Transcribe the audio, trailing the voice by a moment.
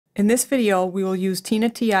In this video, we will use Tina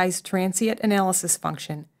TI's transient analysis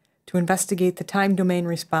function to investigate the time domain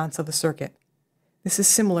response of a circuit. This is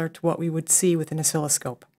similar to what we would see with an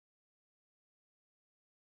oscilloscope.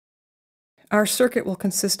 Our circuit will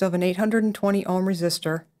consist of an 820 ohm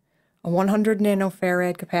resistor, a 100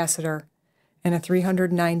 nanofarad capacitor, and a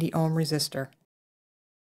 390 ohm resistor.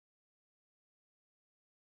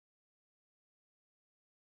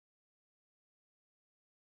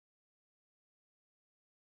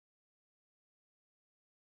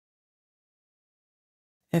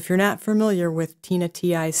 If you're not familiar with Tina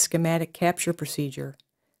TI's schematic capture procedure,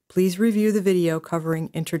 please review the video covering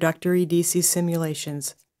introductory DC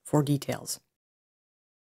simulations for details.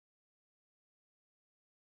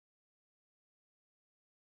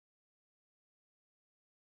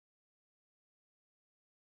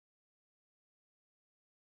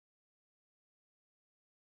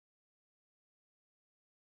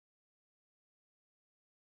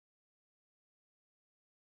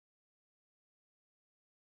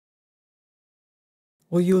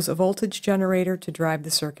 We'll use a voltage generator to drive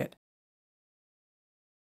the circuit.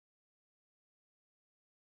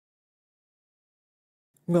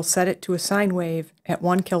 We'll set it to a sine wave at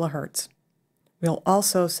 1 kHz. We'll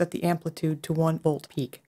also set the amplitude to 1 volt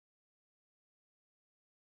peak.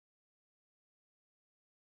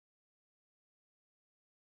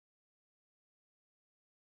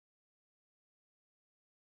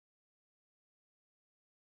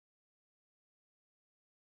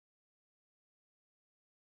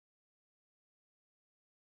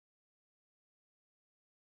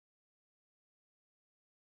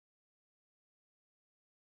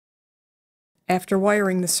 After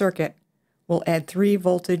wiring the circuit, we'll add 3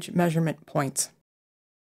 voltage measurement points.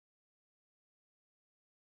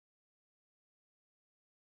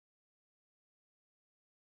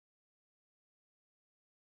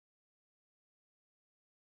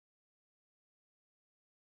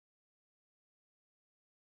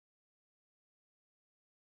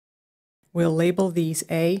 We'll label these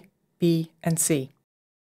A, B, and C.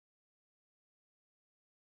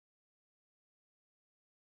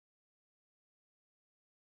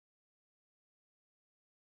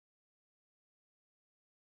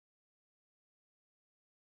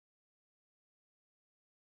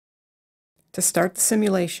 To start the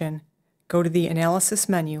simulation, go to the Analysis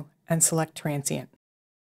menu and select Transient.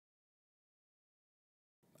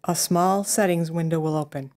 A small settings window will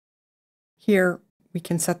open. Here, we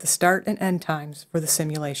can set the start and end times for the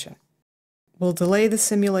simulation. We'll delay the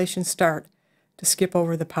simulation start to skip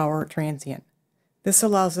over the power transient. This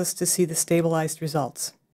allows us to see the stabilized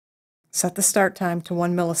results. Set the start time to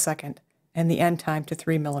 1 millisecond and the end time to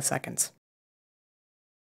 3 milliseconds.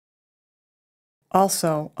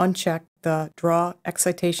 Also, uncheck the Draw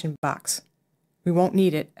Excitation box. We won't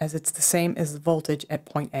need it as it's the same as the voltage at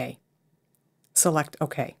point A. Select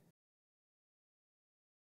OK.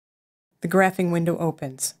 The graphing window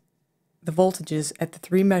opens. The voltages at the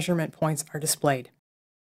 3 measurement points are displayed.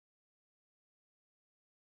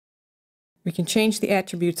 We can change the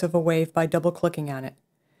attributes of a wave by double-clicking on it.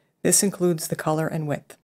 This includes the color and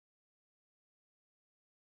width.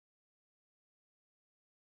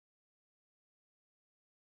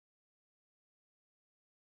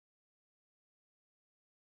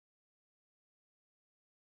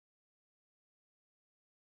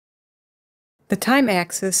 The time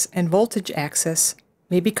axis and voltage axis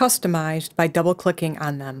may be customized by double-clicking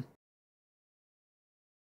on them.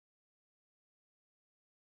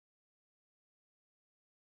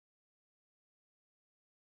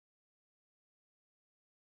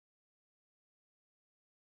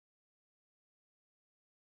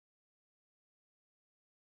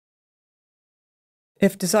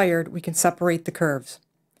 If desired, we can separate the curves.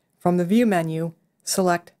 From the View menu,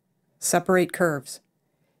 select Separate Curves.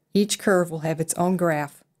 Each curve will have its own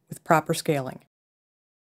graph with proper scaling.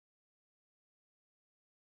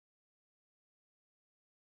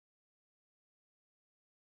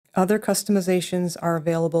 Other customizations are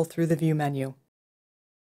available through the View menu.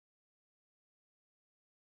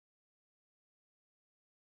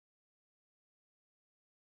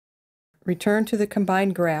 Return to the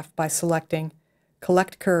combined graph by selecting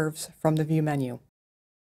Collect Curves from the View menu.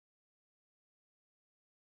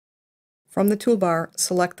 From the toolbar,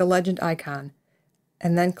 select the legend icon,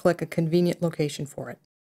 and then click a convenient location for it.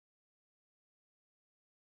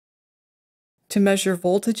 To measure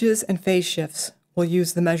voltages and phase shifts, we'll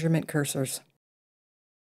use the measurement cursors.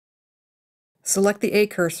 Select the A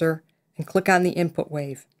cursor and click on the input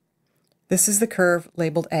wave. This is the curve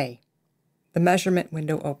labeled A. The measurement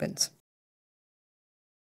window opens.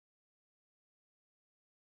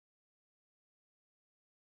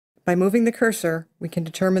 By moving the cursor, we can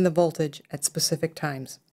determine the voltage at specific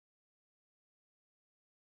times.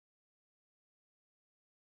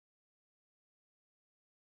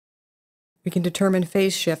 We can determine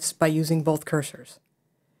phase shifts by using both cursors.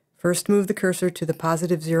 First, move the cursor to the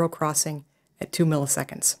positive zero crossing at 2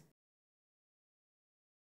 milliseconds.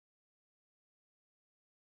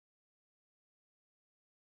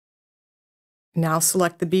 Now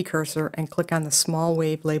select the B cursor and click on the small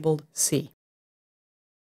wave labeled C.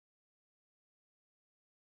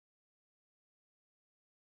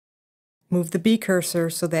 Move the B cursor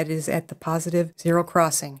so that it is at the positive zero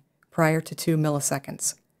crossing prior to 2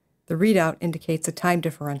 milliseconds. The readout indicates a time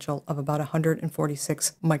differential of about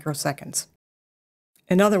 146 microseconds.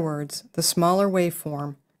 In other words, the smaller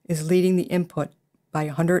waveform is leading the input by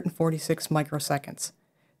 146 microseconds.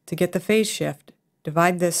 To get the phase shift,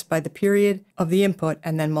 divide this by the period of the input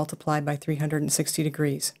and then multiply by 360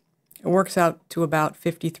 degrees. It works out to about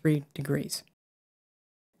 53 degrees.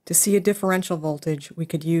 To see a differential voltage, we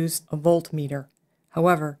could use a voltmeter.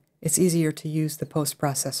 However, it's easier to use the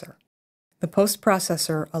post-processor. The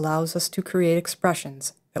post-processor allows us to create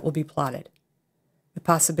expressions that will be plotted. The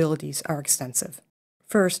possibilities are extensive.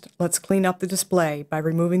 First, let's clean up the display by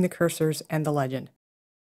removing the cursors and the legend.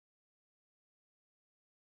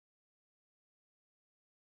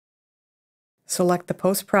 Select the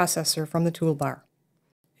post-processor from the toolbar.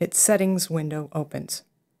 Its settings window opens.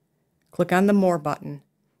 Click on the More button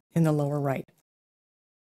in the lower right.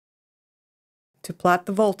 To plot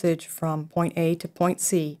the voltage from point A to point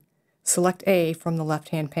C, select A from the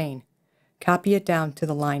left-hand pane. Copy it down to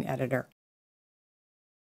the line editor.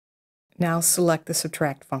 Now select the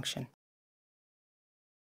subtract function.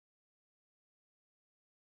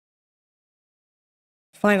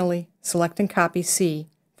 Finally, select and copy C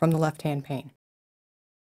from the left-hand pane.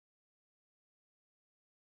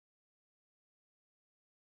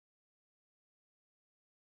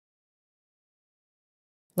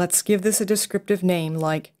 Let's give this a descriptive name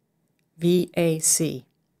like VAC.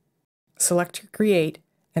 Select to create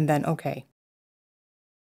and then OK.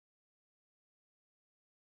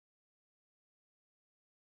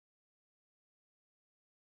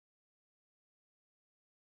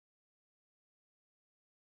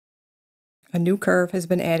 A new curve has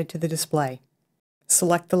been added to the display.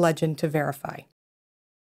 Select the legend to verify.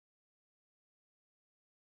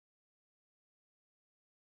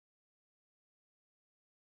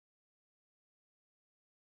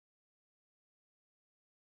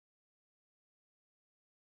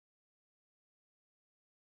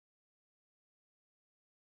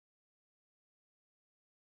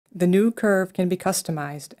 The new curve can be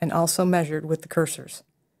customized and also measured with the cursors,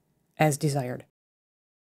 as desired.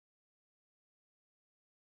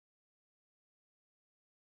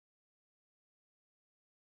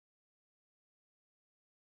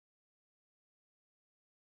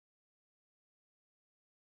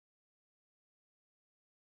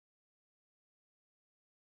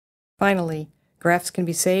 Finally, graphs can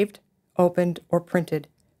be saved, opened, or printed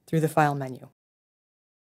through the File menu.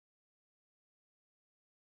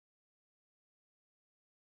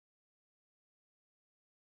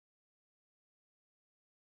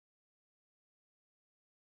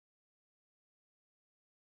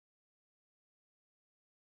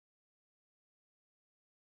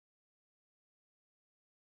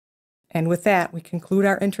 And with that, we conclude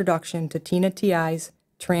our introduction to TINA TI's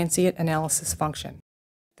transient analysis function.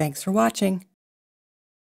 Thanks for watching.